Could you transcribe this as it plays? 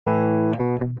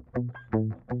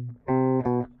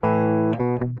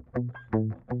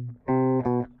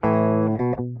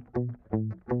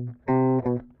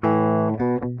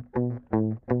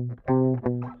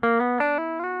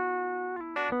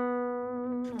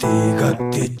തീ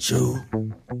കത്തിച്ചു,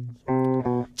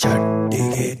 ചട്ടി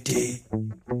കയറ്റി,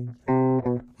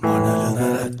 മണൽ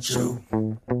നിറച്ചു,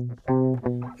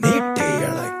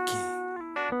 നീട്ടിയിളക്കി,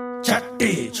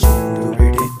 ചട്ടി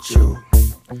ചൂടുപിടിച്ചു,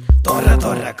 തൊര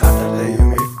തൊര കടലയും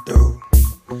ഇട്ടു,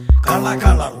 കള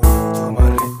കള ഉഴുതു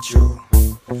മറിച്ചു,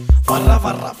 വറ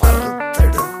വറ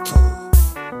വറുത്തെടുത്തു.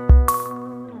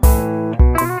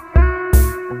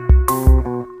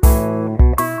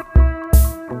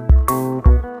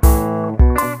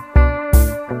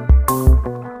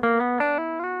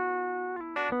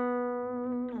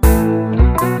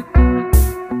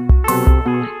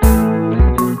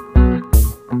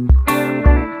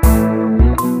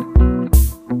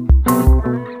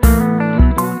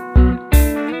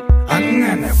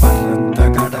 അങ്ങനെ വറുത്ത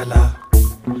കടല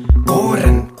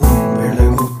കോരൻ കുമ്പിള്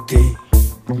കുത്തി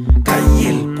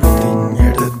കയ്യിൽ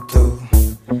പൊതിഞ്ഞെടുത്തു,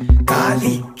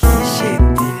 കാലി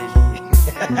കീശേത്തിരി.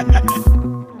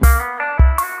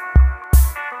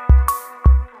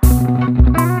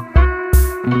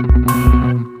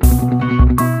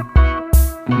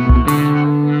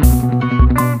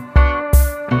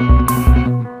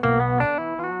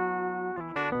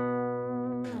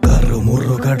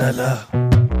 കറുമുറുകടല,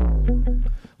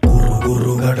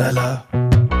 കുറുകുറുകടല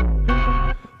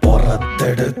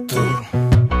പുറത്തെടുത്തു,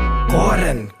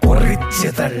 കോരൻ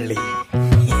കുറിച്ച് തള്ളി.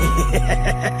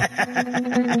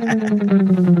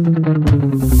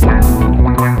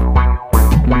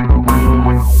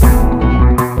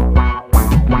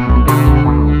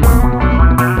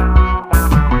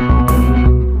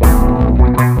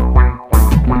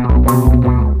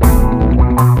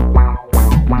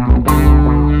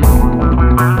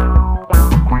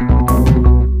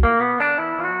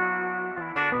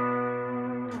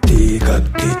 തീ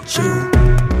കത്തിച്ചു,